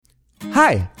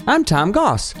Hi, I'm Tom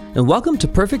Goss, and welcome to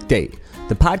Perfect Date,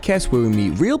 the podcast where we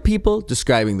meet real people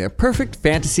describing their perfect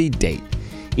fantasy date.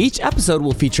 Each episode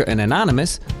will feature an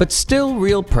anonymous, but still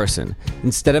real person.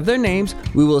 Instead of their names,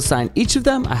 we will assign each of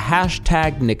them a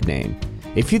hashtag nickname.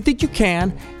 If you think you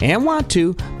can, and want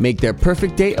to, make their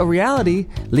perfect date a reality,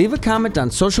 leave a comment on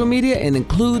social media and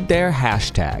include their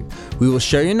hashtag. We will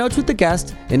share your notes with the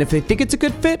guest, and if they think it's a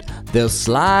good fit, they'll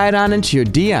slide on into your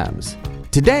DMs.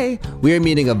 Today, we are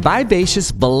meeting a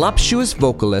vivacious, voluptuous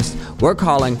vocalist we're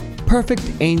calling Perfect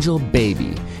Angel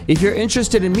Baby. If you're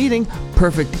interested in meeting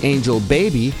Perfect Angel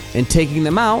Baby and taking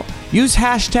them out, use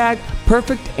hashtag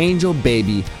Perfect Angel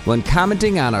Baby when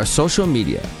commenting on our social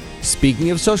media.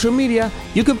 Speaking of social media,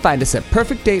 you can find us at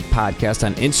Perfect Date Podcast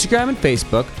on Instagram and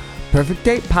Facebook, Perfect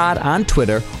Date Pod on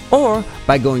Twitter, or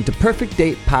by going to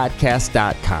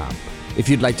perfectdatepodcast.com. If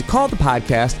you'd like to call the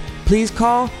podcast, please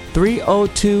call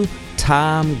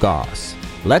 302-TOM Goss.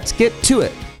 Let's get to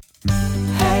it.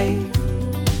 Hey,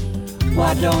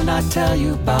 why don't I tell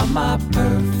you about my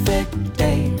perfect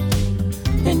date?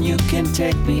 Then you can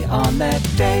take me on that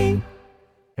date.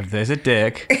 If there's a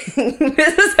dick.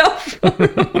 This is helpful.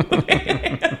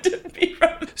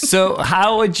 So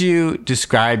how would you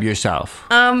describe yourself?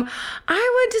 I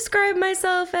would describe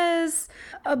myself as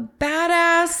a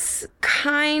badass,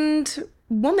 kind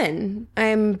woman.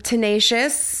 I'm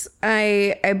tenacious.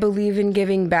 I believe in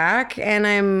giving back, and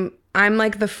I'm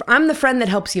like the friend that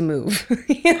helps you move.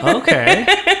 Okay.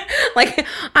 Like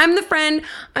I'm the friend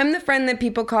that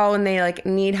people call when they like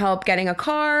need help getting a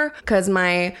car, because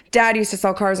my dad used to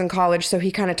sell cars in college, so he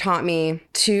kind of taught me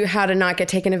how to not get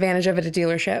taken advantage of at a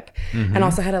dealership, and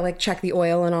also how to like check the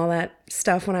oil and all that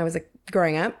stuff when I was like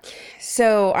growing up.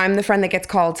 So I'm the friend that gets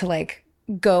called to like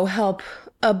go help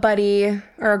a buddy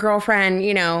or a girlfriend,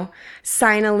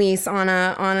 sign a lease on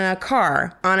a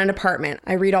car, on an apartment.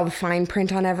 I read all the fine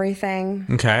print on everything.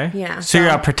 Okay. Yeah. So you're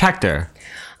a protector.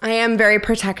 I am very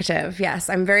protective. Yes,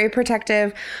 I'm very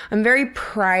protective. I'm very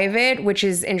private, which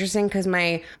is interesting because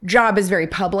my job is very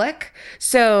public.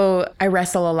 So I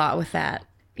wrestle a lot with that,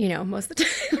 most of the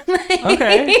time.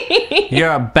 Okay.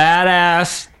 You're a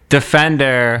badass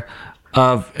defender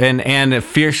and a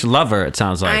fierce lover, it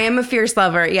sounds like. I am a fierce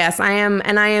lover. Yes, I am.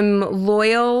 And I am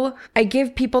loyal. I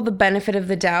give people the benefit of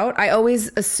the doubt. I always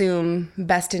assume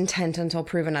best intent until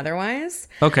proven otherwise.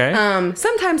 Okay.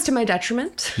 Sometimes to my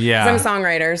detriment. Yeah. 'Cause I'm a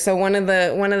songwriter. So one of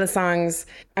the songs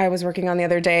I was working on the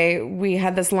other day, we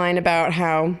had this line about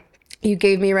how you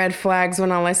gave me red flags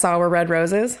when all I saw were red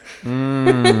roses.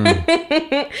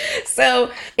 So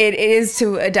it is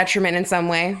to a detriment in some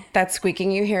way. That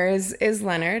squeaking you hear is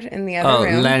Leonard in the other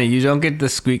room. Oh, Lenny, you don't get the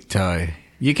squeak toy.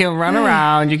 You can run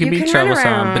around, you can be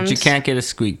troublesome, but you can't get a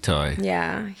squeak toy.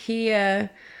 Yeah,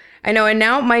 I know, and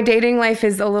now my dating life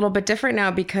is a little bit different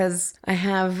now because I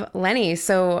have Lenny.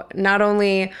 So not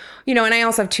only, and I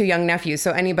also have two young nephews. So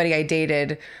anybody I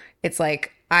dated, it's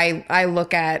like, I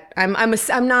look at, I'm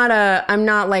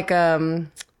not like,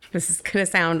 this is going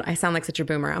to I sound like such a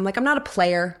boomer. I'm not a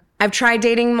player. I've tried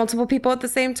dating multiple people at the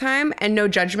same time, and no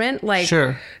judgment. Like,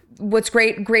 sure. What's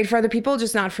great for other people,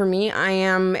 just not for me. I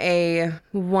am a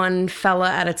one fella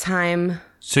at a time.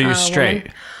 So you're straight.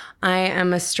 Woman. I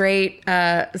am a straight,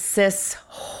 cis,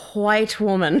 white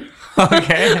woman.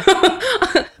 Okay.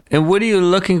 And what are you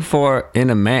looking for in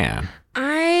a man?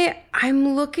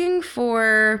 I'm looking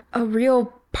for a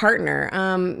real partner.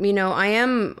 I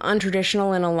am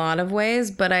untraditional in a lot of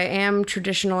ways, but I am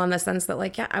traditional in the sense that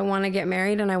I want to get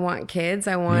married and I want kids.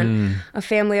 I want a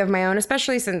family of my own,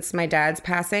 especially since my dad's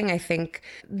passing. I think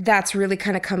that's really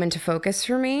kind of come into focus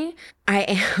for me. I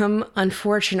am,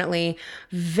 unfortunately,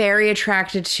 very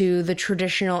attracted to the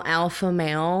traditional alpha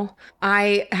male.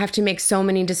 I have to make so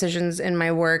many decisions in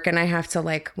my work, and I have to,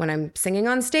 when I'm singing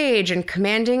on stage and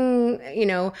commanding,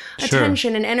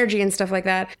 attention and energy and stuff like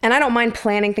that. And I don't mind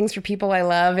planning things for people I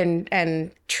love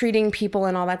and treating people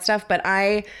and all that stuff, but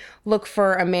I look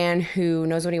for a man who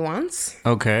knows what he wants.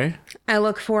 Okay. I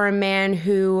look for a man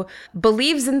who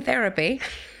believes in therapy.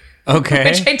 Okay.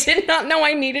 Which I did not know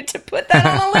I needed to put that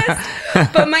on the list.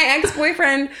 But my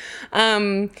ex-boyfriend,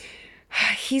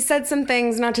 he said some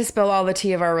things, not to spill all the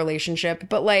tea of our relationship,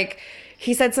 but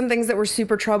he said some things that were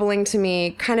super troubling to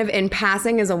me, kind of in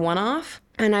passing as a one-off.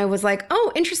 And I was like,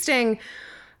 oh, interesting.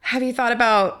 Have you thought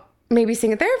about maybe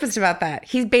seeing a therapist about that?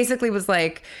 He basically was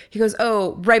like, he goes,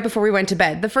 oh, right before we went to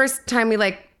bed. The first time we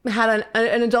had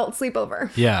an adult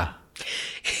sleepover. Yeah.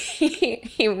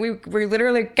 we were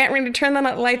literally getting ready to turn the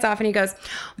lights off, and he goes,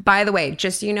 by the way,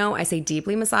 just so you know, I say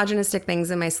deeply misogynistic things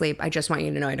in my sleep. I just want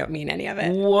you to know I don't mean any of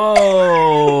it.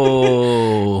 Whoa.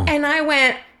 And I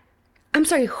went, I'm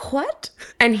sorry, what?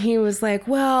 And he was like,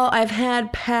 well, I've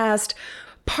had past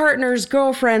partners,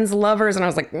 girlfriends, lovers. And I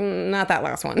was like, not that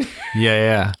last one.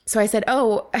 Yeah. So I said,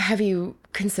 oh, have you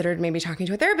considered maybe talking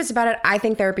to a therapist about it? I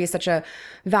think therapy is such a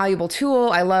valuable tool.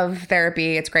 I love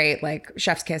therapy. It's great, like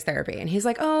chef's kiss therapy. And he's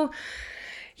like, oh,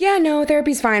 yeah, no,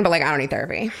 therapy's fine, but like, I don't need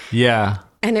therapy. Yeah.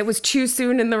 And it was too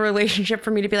soon in the relationship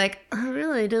for me to be like, I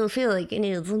really do feel like I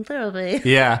need some therapy.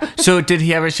 Yeah. So did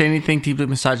he ever say anything deeply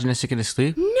misogynistic in his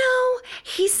sleep? No,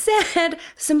 he said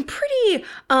some pretty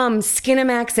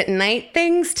Skinamax at night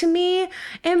things to me.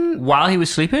 And While he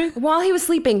was sleeping? while he was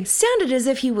sleeping, sounded as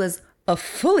if he was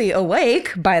fully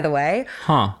awake, by the way.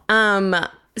 Huh.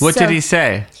 What did he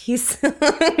say? He's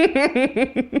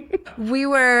we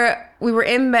were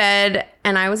in bed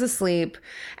and I was asleep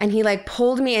and he like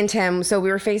pulled me into him. So we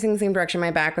were facing the same direction.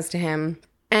 My back was to him.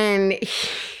 And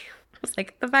he was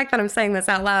like, the fact that I'm saying this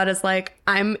out loud is like,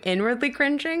 I'm inwardly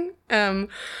cringing.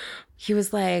 He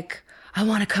was like, I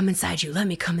want to come inside you. Let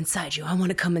me come inside you. I want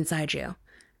to come inside you.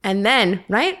 And then,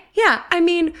 right? Yeah. I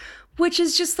mean, which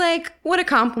is just like, what a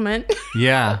compliment.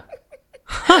 Yeah.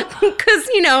 Because,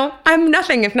 you know, I'm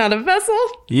nothing if not a vessel.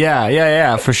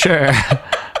 Yeah, for sure.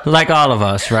 Like all of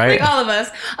us, right? Like all of us.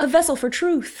 A vessel for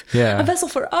truth. Yeah. A vessel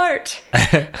for art.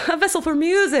 A vessel for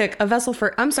music. A vessel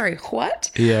for, I'm sorry, what?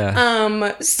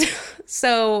 Yeah.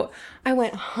 So I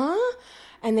went, huh?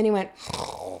 And then he went,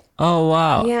 Oh,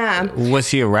 wow. yeah. Was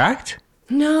he erect?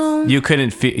 No. You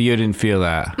didn't feel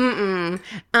that.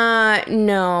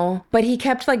 No. But he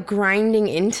kept like grinding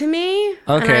into me.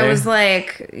 And Okay. I was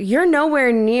like, you're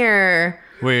nowhere near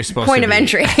Where you're supposed point to of be.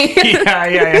 entry.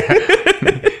 Yeah.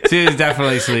 So he was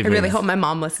definitely I sleeping. really hope my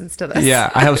mom listens to this. Yeah,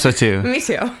 I hope so too. Me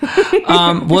too.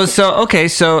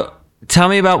 So tell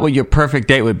me about what your perfect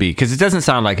date would be, because it doesn't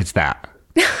sound like it's that.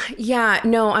 Yeah,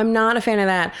 no, I'm not a fan of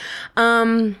that.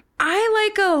 I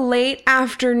like a late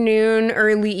afternoon,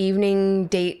 early evening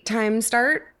date time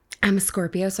start. I'm a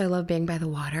Scorpio, so I love being by the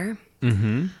water.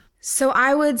 Mm-hmm. So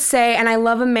I would say, and I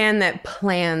love a man that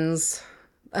plans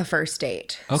a first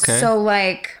date. Okay.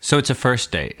 So it's a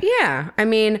first date. yeah, I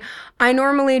mean, I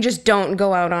normally just don't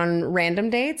go out on random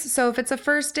dates. So if it's a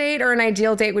first date, or an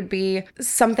ideal date would be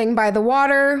something by the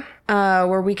water,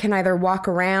 where we can either walk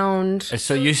around.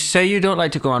 So you say you don't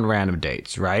like to go on random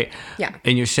dates, right? Yeah.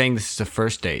 And you're saying this is a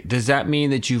first date. Does that mean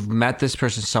that you've met this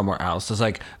person somewhere else? It's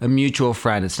like a mutual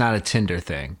friend. It's not a Tinder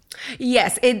thing.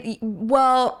 Yes,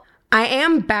 well, I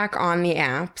am back on the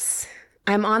apps.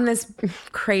 I'm on this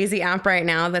crazy app right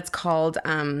now that's called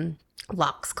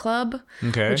Locks Club,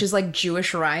 Okay. which is like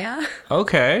Jewish Raya.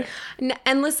 Okay.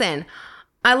 And listen,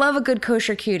 I love a good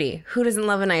kosher cutie. Who doesn't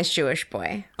love a nice Jewish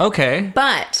boy? Okay.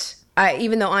 But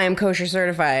even though I am kosher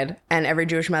certified and every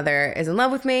Jewish mother is in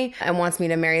love with me and wants me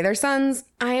to marry their sons,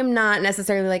 I am not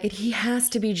necessarily like, he has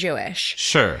to be Jewish.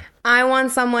 Sure. I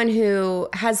want someone who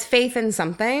has faith in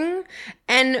something,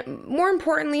 and more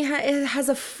importantly,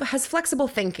 has flexible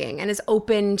thinking and is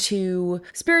open to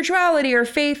spirituality or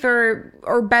faith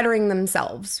or bettering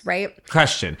themselves, right?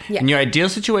 Question. Yeah. In your ideal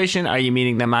situation, are you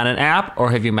meeting them on an app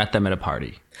or have you met them at a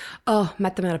party? Oh,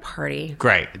 met them at a party.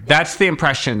 Great. That's the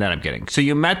impression that I'm getting. So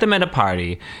you met them at a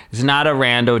party. It's not a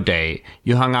rando date.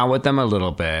 You hung out with them a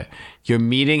little bit. You're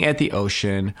meeting at the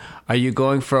ocean. Are you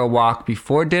going for a walk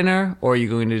before dinner or are you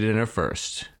going to dinner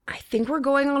first? I think we're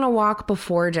going on a walk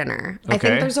before dinner. I Okay.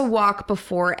 think there's a walk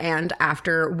before and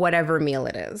after whatever meal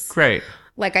it is. Great.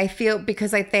 Like I feel,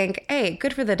 because I think, A,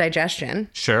 good for the digestion.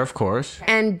 Sure, of course.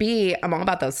 And B, I'm all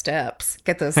about those steps.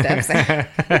 Get those steps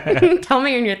in. Tell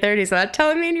me you're in your 30s without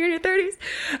telling me you're in your 30s.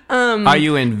 Are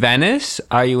you in Venice?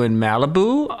 Are you in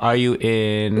Malibu? Are you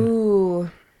in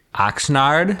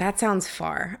Oxnard? That sounds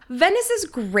far. Venice is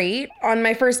great. On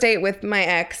my first date with my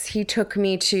ex, he took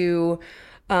me to,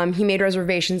 he made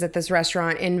reservations at this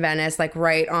restaurant in Venice, like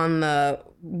right on the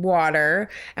water.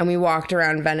 And we walked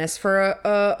around Venice for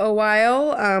a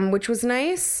while, which was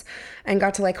nice. And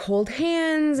got to like hold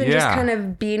hands and just Yeah. kind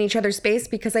of be in each other's space,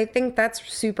 because I think that's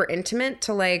super intimate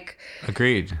to like,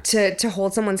 Agreed. to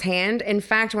hold someone's hand. In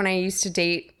fact, when I used to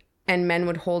date and men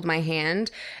would hold my hand,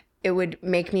 it would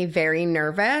make me very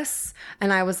nervous.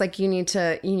 And I was like, you need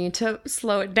to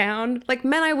slow it down. Like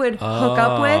men I would hook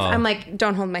up with, I'm like,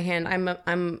 don't hold my hand.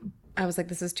 I was like,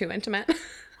 this is too intimate.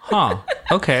 Huh.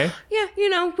 Okay. Yeah, you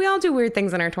know, we all do weird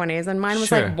things in our 20s. And mine was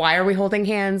Sure. like, why are we holding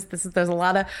hands? There's a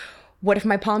lot of, what if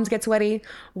my palms get sweaty?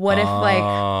 What if like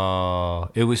Oh,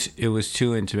 it was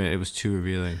too intimate. It was too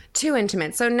revealing. too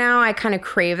intimate. So now I kind of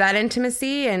crave that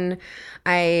intimacy, and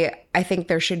I think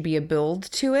there should be a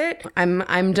build to it.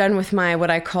 I'm done with my what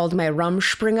I called my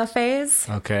Rumspringa phase.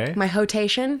 Okay. My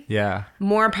hotation. Yeah.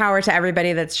 More power to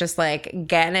everybody that's just like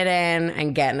getting it in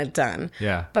and getting it done.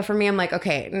 Yeah. But for me, I'm like,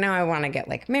 okay, now I want to get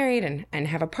like married and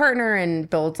have a partner and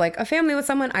build like a family with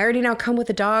someone. I already now come with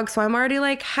a dog, so I'm already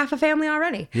like half a family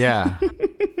already. Yeah.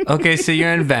 Okay, so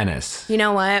you're in Venice. You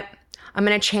know what? I'm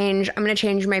gonna change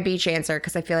my beach answer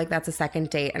because I feel like that's a second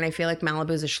date, and I feel like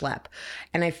Malibu's a schlep,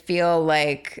 and I feel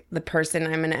like the person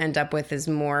I'm gonna end up with is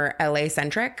more LA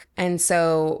centric, and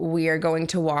so we are going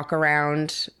to walk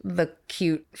around the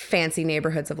cute, fancy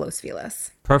neighborhoods of Los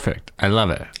Feliz. Perfect. I love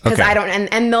it. Because Okay. I don't,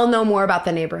 and they'll know more about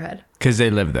the neighborhood Because they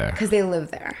live there. because they live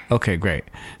there. Okay, great.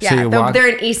 Yeah, So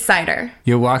they're an East Sider,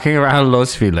 you're walking around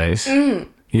Los Feliz.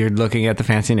 You're looking at the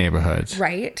fancy neighborhoods.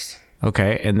 right?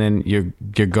 Okay, and then you're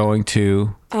going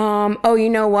to... Oh, you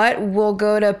know what? We'll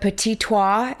go to Petit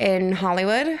Trois in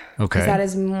Hollywood. Okay. Because that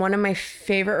is one of my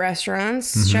favorite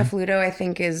restaurants. Chef Ludo, I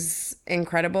think, is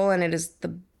incredible, and it is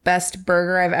the best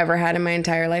burger I've ever had in my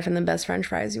entire life and the best French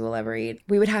fries you will ever eat.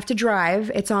 We would have to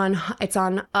drive. It's on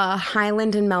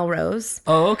Highland and Melrose.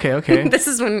 Oh, okay. This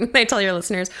is when I tell your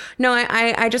listeners, no,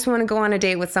 I just want to go on a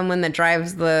date with someone that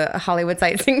drives the Hollywood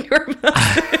sightseeing tour bus.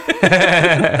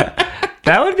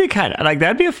 That would be kind of... Like,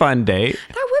 that'd be a fun date.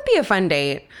 That would be a fun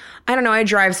date. I don't know. I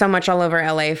drive so much all over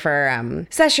LA for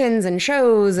sessions and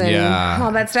shows and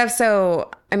all that stuff.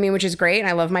 So, I mean, which is great. And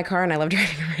I love my car and I love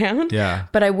driving around. Yeah.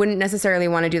 But I wouldn't necessarily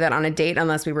want to do that on a date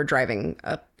unless we were driving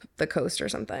up the coast or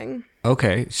something.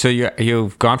 Okay, so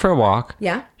you've gone for a walk.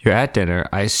 Yeah. You're at dinner.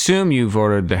 I assume you've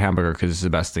ordered the hamburger because it's the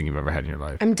best thing you've ever had in your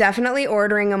life. I'm definitely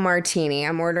ordering a martini.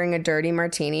 I'm ordering a dirty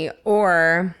martini,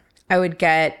 or I would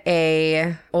get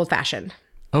a old fashioned.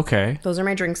 Okay. Those are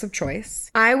my drinks of choice.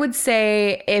 I would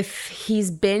say if he's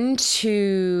been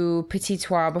to Petit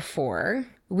Trois before,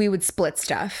 we would split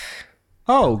stuff.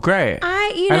 Oh, great.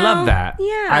 I love that.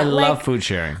 Yeah. I love food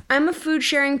sharing. I'm a food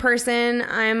sharing person.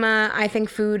 I think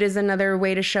food is another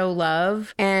way to show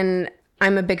love. And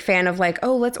I'm a big fan of like,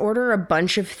 oh, let's order a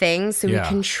bunch of things so we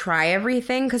can try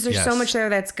everything because there's so much there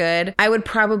that's good. I would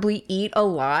probably eat a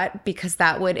lot because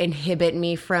that would inhibit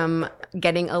me from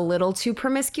getting a little too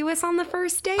promiscuous on the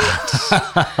first date.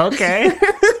 Okay.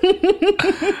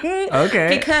 Okay.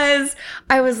 Because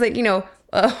I was like,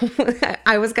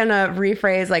 I was gonna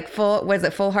rephrase like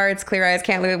full hearts, clear eyes,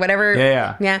 can't lose, whatever.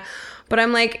 Yeah. But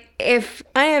I'm like, if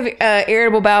I have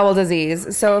irritable bowel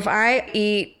disease, so if I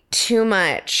eat too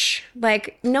much,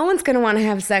 like no one's gonna want to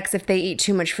have sex if they eat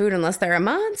too much food unless they're a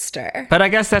monster. But I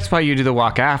guess that's why you do the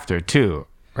walk after too.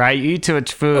 Right? You eat too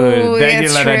much food, then you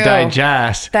let it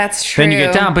digest. That's true. Then you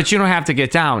get down, but you don't have to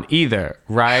get down either,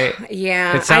 right?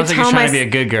 Yeah. It sounds like you're trying to be a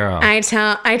good girl. I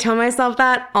tell myself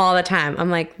that all the time. I'm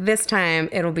like, this time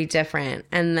it'll be different.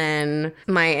 And then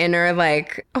my inner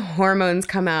like hormones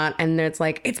come out and it's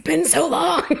like, it's been so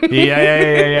long.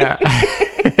 Yeah.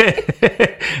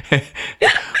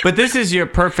 But this is your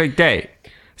perfect date.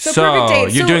 So perfect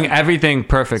date. You're doing everything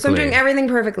perfectly. So I'm doing everything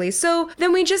perfectly. So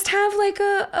then we just have like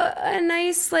a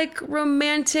nice like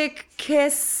romantic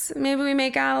kiss. Maybe we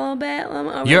make out a little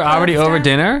bit. You're already over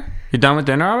dinner? You're done with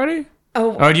dinner already?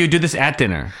 Oh. Or do you do this at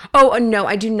dinner? Oh, no,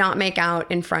 I do not make out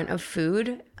in front of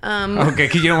food. Okay,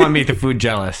 because you don't want to make the food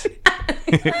jealous.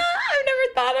 I've never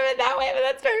thought of it that way, but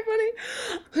that's very funny.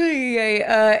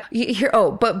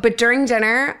 But during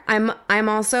dinner, I'm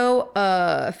also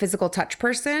a physical touch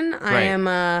person.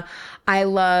 Right. I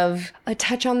love a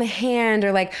touch on the hand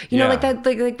or like like that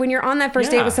like when you're on that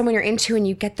first date with someone you're into and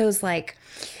you get those like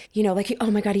like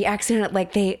oh my god, he accidentally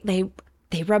like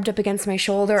they rubbed up against my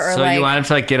shoulder or so like... you want him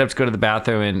to like get up to go to the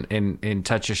bathroom and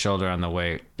touch your shoulder on the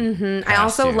way. Mm-hmm. I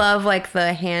also love like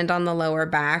the hand on the lower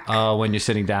back. Oh, when you're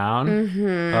sitting down?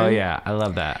 Mm-hmm. Oh yeah, I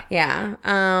love that. Yeah.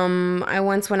 I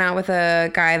once went out with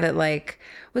a guy that like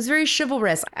was very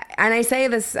chivalrous. And I say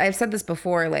this, I've said this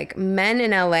before, like men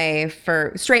in LA,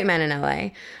 for straight men in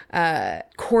LA,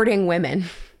 courting women,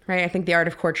 right? I think the art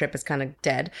of courtship is kind of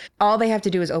dead. All they have to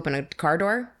do is open a car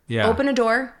door. Yeah. Open a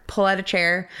door, pull out a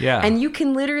chair. Yeah. And you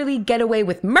can literally get away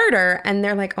with murder. And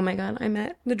they're like, oh my God, I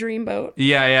met the dreamboat.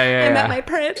 Yeah. I met my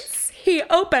prince. He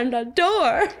opened a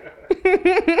door.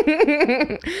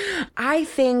 I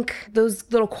think those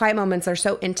little quiet moments are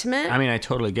so intimate. I mean, I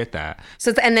totally get that.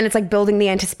 So and then it's like building the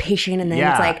anticipation, and then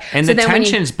it's like, and so the then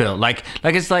tension's built. Like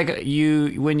it's like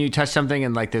when you touch something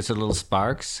and like there's a little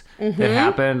sparks that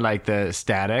happen, like the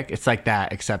static. It's like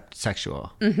that, except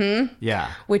sexual. Mm-hmm.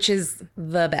 Yeah, which is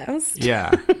the best.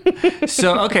 Yeah.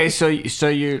 So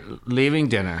you're leaving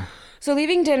dinner. So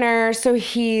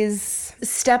he's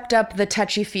stepped up the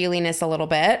touchy-feeliness a little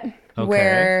bit. Okay.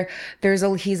 where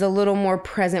he's a little more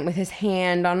present with his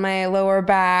hand on my lower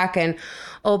back and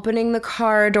opening the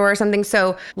car door or something.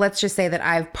 So let's just say that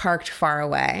I've parked far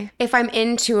away. If I'm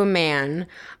into a man,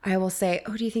 I will say,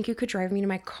 oh, do you think you could drive me to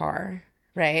my car?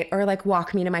 Right? Or like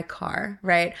walk me to my car,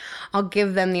 right? I'll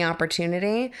give them the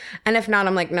opportunity. And if not,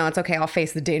 I'm like, no, it's okay. I'll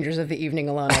face the dangers of the evening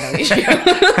alone. I don't need you.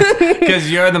 Because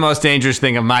you're the most dangerous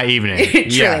thing of my evening.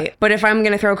 Truly. Yeah. But if I'm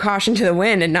going to throw caution to the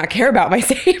wind and not care about my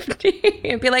safety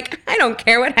and be like, I don't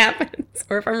care what happens.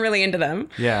 Or if I'm really into them.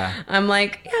 Yeah. I'm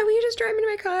like, yeah, will you just drive me to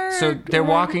my car? So they're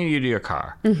walking you to your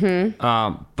car.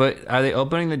 Mm-hmm. But are they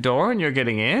opening the door and you're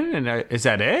getting in? And is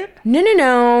that it?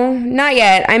 No, not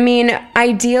yet. I mean,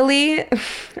 ideally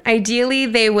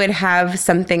they would have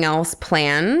something else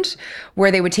planned where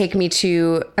they would take me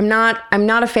to, I'm not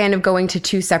a fan of going to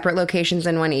two separate locations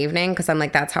in one evening because I'm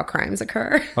like, that's how crimes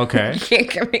occur. Okay. You can't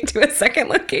get me to a second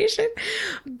location.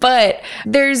 But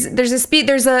there's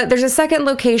a second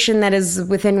location that is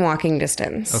within walking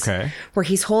distance. Okay. Where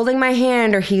he's holding my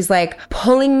hand or he's like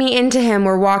pulling me into him.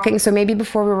 We're walking. So maybe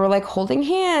before we were like holding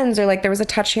hands or like there was a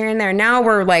touch here and there. Now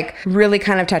we're like really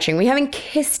kind of touching. We haven't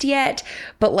kissed yet,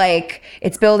 but like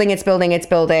it's building.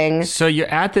 So you're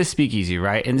at the speakeasy,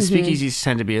 right? And the speakeasies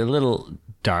tend to be a little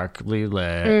darkly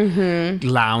lit,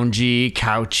 loungy,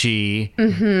 couchy.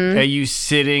 Are you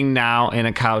sitting now in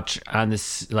a couch on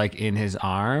this, like in his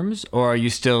arms, or are you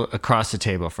still across the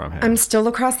table from him? I'm still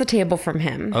across the table from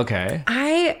him. Okay.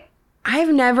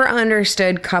 I've never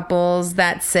understood couples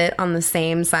that sit on the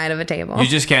same side of a table. You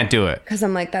just can't do it. Because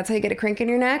I'm like, that's how you get a crink in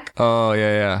your neck. Oh,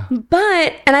 yeah.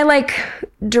 And I like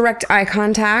direct eye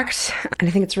contact. And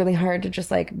I think it's really hard to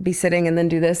just like be sitting and then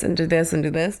do this and do this and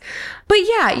do this. But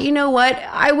yeah, you know what?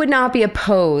 I would not be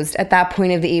opposed at that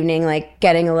point of the evening, like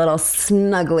getting a little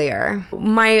snugglier.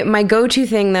 My go-to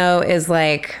thing though is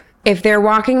like, if they're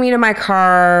walking me to my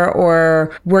car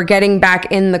or we're getting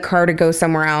back in the car to go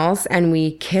somewhere else and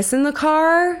we kiss in the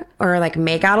car or like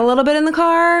make out a little bit in the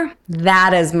car,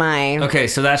 that is my... Okay,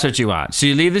 so that's what you want. So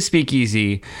you leave the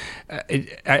speakeasy.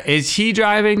 Is he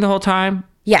driving the whole time?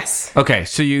 Yes. Okay,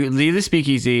 so you leave the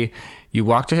speakeasy, you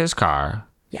walk to his car,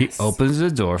 Yes. He opens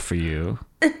the door for you,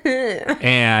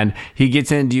 and he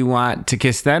gets in. Do you want to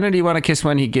kiss then, or do you want to kiss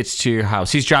when he gets to your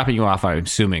house? He's dropping you off, I'm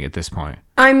assuming, at this point.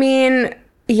 I mean...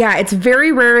 Yeah, it's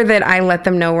very rare that I let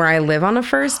them know where I live on a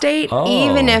first date,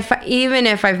 even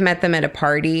if I've met them at a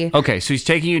party. Okay, so he's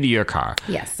taking you to your car.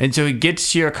 Yes. And so he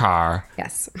gets to your car.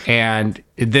 Yes. And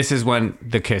this is when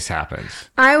the kiss happens.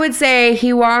 I would say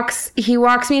he walks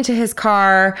me to his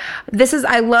car.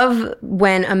 I love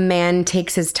when a man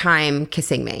takes his time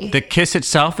kissing me. The kiss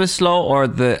itself is slow, or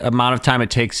the amount of time it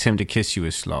takes him to kiss you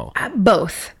is slow?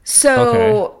 Both. So,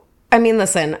 Okay. I mean,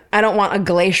 listen, I don't want a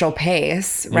glacial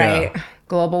pace, right? Yeah.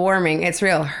 Global warming, it's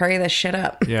real. Hurry this shit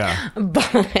up. Yeah.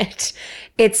 But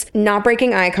it's not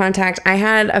breaking eye contact. I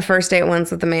had a first date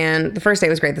once with a man. The first date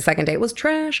was great. The second date was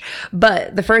trash.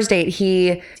 But the first date,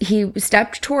 he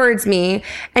stepped towards me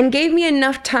and gave me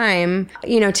enough time,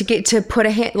 to put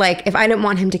a hand, like if I didn't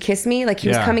want him to kiss me, like he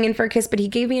was coming in for a kiss, but he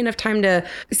gave me enough time to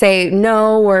say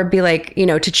no or be like,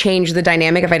 to change the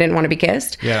dynamic if I didn't want to be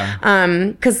kissed. Yeah.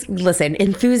 Because listen,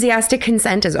 enthusiastic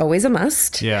consent is always a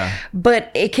must. Yeah. But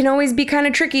it can always be kind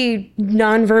of tricky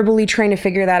non-verbally trying to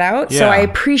figure that out. Yeah. So I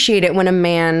appreciate it when a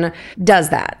man does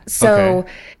that. So,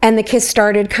 Okay. And the kiss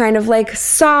started kind of like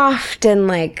soft and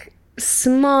like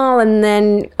small and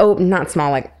then, not small,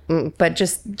 like, but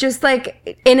just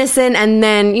like innocent. And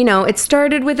then, it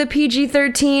started with a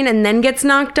PG-13 and then gets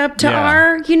knocked up to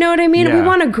R. You know what I mean? Yeah. We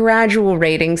want a gradual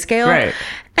rating scale. Right.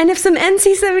 And if some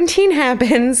NC-17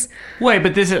 happens... Wait,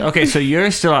 but this is... Okay, so you're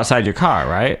still outside your car,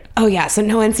 right? Oh, yeah. So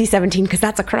no NC-17 because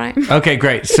that's a crime. Okay,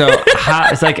 great. So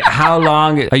how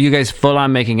long... Are you guys full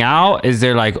on making out? Is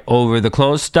there like over the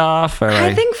clothes stuff? Or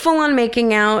I think full on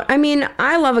making out. I mean,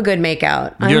 I love a good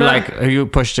makeout. Are you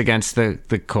pushed against the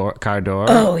car door?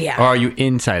 Oh, yeah. Or are you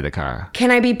inside the car? Can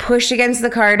I be pushed against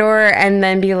the car door and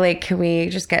then be like, can we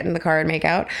just get in the car and make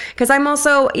out? Because I'm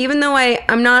also, even though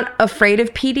I'm not afraid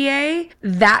of PDA,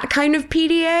 that kind of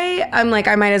PDA, I'm like,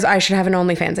 I should have an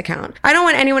OnlyFans account. I don't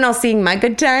want anyone else seeing my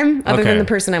good time other than the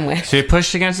person I'm with. So you're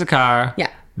pushed against the car. Yeah.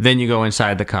 Then you go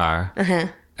inside the car. Uh-huh.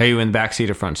 Are you in the back seat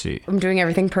or front seat? I'm doing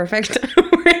everything perfect.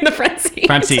 We're in the front seat.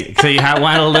 Front seat. So you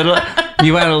want a little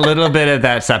bit of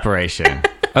that separation.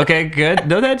 Okay, good.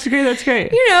 No, that's great. That's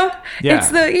great. Yeah. It's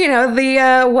the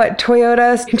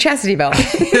Toyota chastity belt.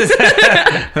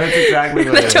 That's exactly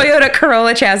what The it is. Toyota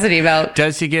Corolla chastity belt.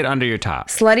 Does he get under your top?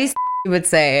 Slutty would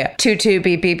say, toot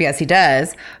beep beep, yes he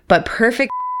does. But perfect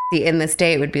in this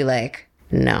date would be like,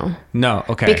 no. No,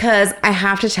 okay. Because I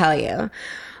have to tell you,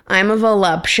 I'm a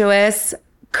voluptuous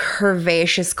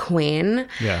curvaceous queen.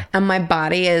 Yeah. And my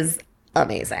body is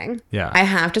amazing. Yeah. I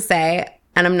have to say,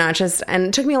 and I'm not just, and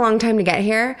it took me a long time to get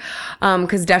here.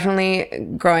 Cause definitely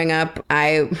growing up,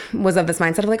 I was of this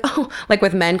mindset of like, oh, like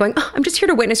with men going, oh, I'm just here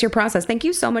to witness your process. Thank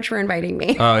you so much for inviting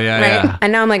me. Oh yeah. Right. Yeah.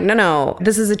 And now I'm like, no,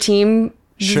 this is a team.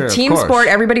 Sure, of team course. sport,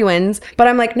 everybody wins. But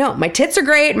I'm like, no, my tits are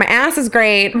great. My ass is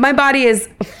great. My body is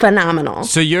phenomenal.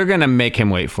 So you're going to make him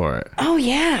wait for it. Oh,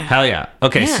 yeah. Hell yeah.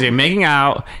 Okay, Yeah. so you're making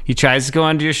out. He tries to go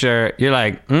under your shirt. You're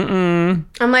like, mm-mm.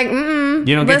 I'm like, mm-mm.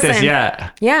 You don't get this Listen.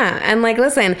 yet. Yeah. And like,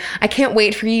 listen, I can't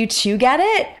wait for you to get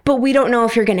it, but we don't know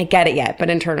if you're going to get it yet.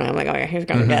 But internally, I'm like, oh, yeah, he's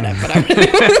going to get it.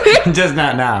 But I'm Just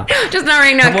not now. just not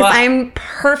right now because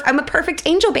Well- I'm a perfect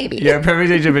angel baby. You're a perfect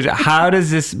angel bitch. How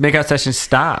does this makeout session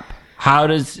stop? How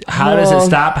does it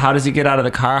stop? How does he get out of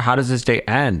the car? How does this date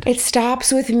end? It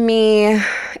stops with me.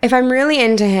 If I'm really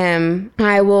into him,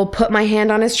 I will put my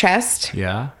hand on his chest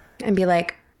Yeah. and be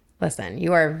like, listen,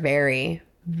 you are very,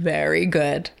 very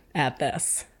good at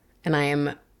this. And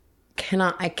I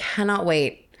cannot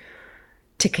wait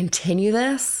to continue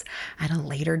this at a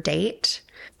later date.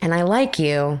 And I like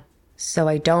you, so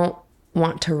I don't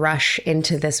want to rush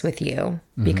into this with you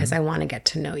because I want to get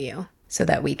to know you so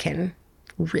that we can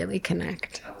really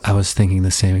connect. I was thinking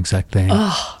the same exact thing.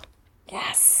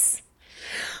 Yes.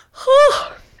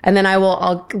 And then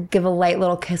I'll give a light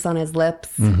little kiss on his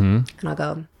lips and I'll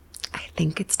go, I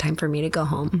think it's time for me to go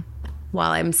home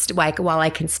while I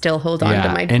can still hold on to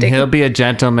my and dick. he'll be a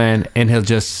gentleman and he'll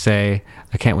just say,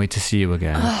 I can't wait to see you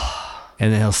again.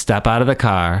 And then he'll step out of the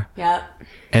car. Yep.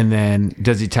 And then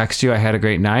does he text you, I had a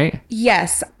great night?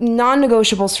 Yes.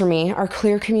 Non-negotiables for me are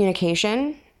clear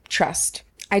communication, trust.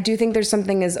 I do think there's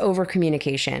something as over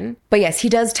communication. But yes, he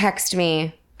does text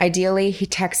me. Ideally, he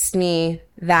texts me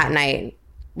that night.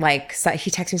 Like, so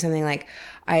he texts me something like,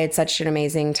 I had such an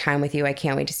amazing time with you. I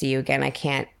can't wait to see you again. I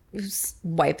can't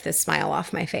wipe this smile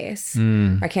off my face.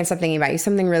 Or I can't stop thinking about you.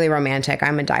 Something really romantic.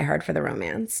 I'm a diehard for the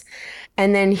romance.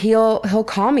 And then he'll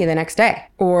call me the next day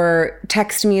or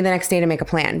text me the next day to make a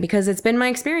plan, because it's been my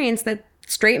experience that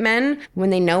straight men, when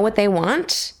they know what they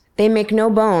want, they make no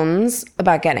bones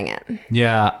about getting it.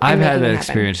 Yeah, I've had making that it happen.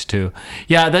 experience too.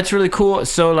 Yeah, that's really cool.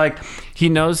 So like he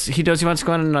knows he wants to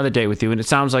go on another date with you, and it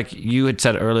sounds like you had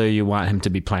said earlier you want him to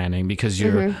be planning because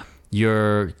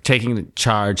you're taking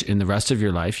charge in the rest of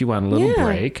your life. You want a little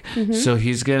break. So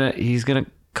he's gonna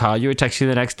call you or text you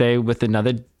the next day with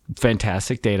another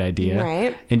fantastic date idea.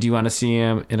 Right. And do you want to see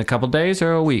him in a couple days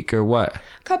or a week or what?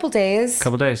 Couple days.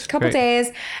 Couple days. Couple Great. days.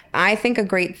 I think a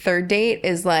great third date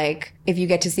is like if you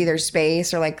get to see their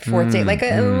space, or like fourth date, like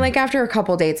after a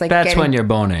couple dates, like That's when you're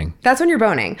boning. That's when you're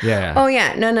boning. Yeah. Oh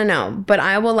yeah. No. But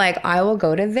I will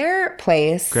go to their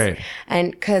place. Great.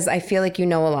 And because I feel like you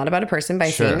know a lot about a person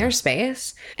by Sure. seeing their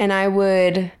space. And I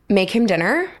would make him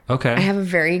dinner. Okay. I have a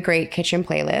very great kitchen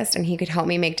playlist, and he could help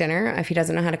me make dinner. If he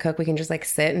doesn't know how to cook, we can just like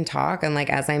sit and talk, and like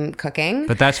as I'm cooking.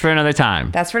 But that's for another time.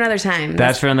 That's for another time.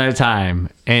 That's for another time.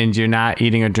 And you're not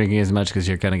eating or drinking as much because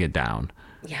you're going to get down.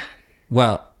 yeah.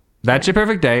 Well, that's your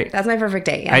perfect date. That's my perfect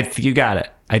date. Yeah. I think you got it.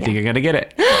 I think you're going to get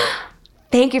it.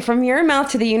 Thank you, from your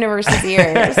mouth to the universe's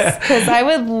ears, because I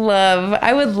would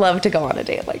love to go on a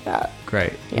date like that.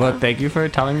 Great. Well, thank you for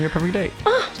telling me your perfect date.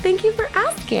 Oh, thank you for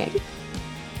asking.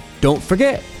 Don't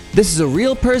forget, this is a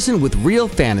real person with real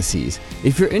fantasies.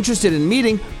 If you're interested in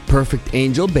meeting Perfect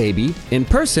Angel Baby in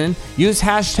person, use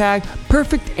hashtag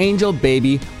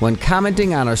 #PerfectAngelBaby when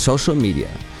commenting on our social media.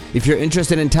 If you're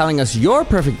interested in telling us your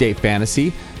perfect date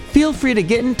fantasy, feel free to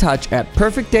get in touch at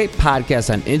Perfect Date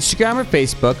Podcast on Instagram or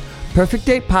Facebook, Perfect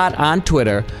Date Pod on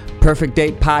Twitter,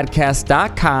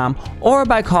 perfectdatepodcast.com, or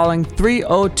by calling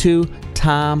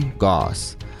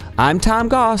 302-TOM-GOSS. I'm Tom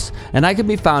Goss, and I can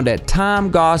be found at Tom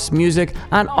Goss Music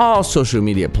on all social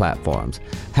media platforms.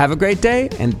 Have a great day,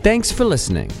 and thanks for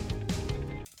listening.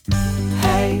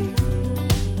 Hey,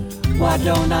 why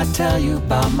don't I tell you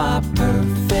about my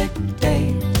perfect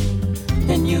day?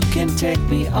 Then you can take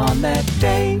me on that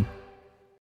date.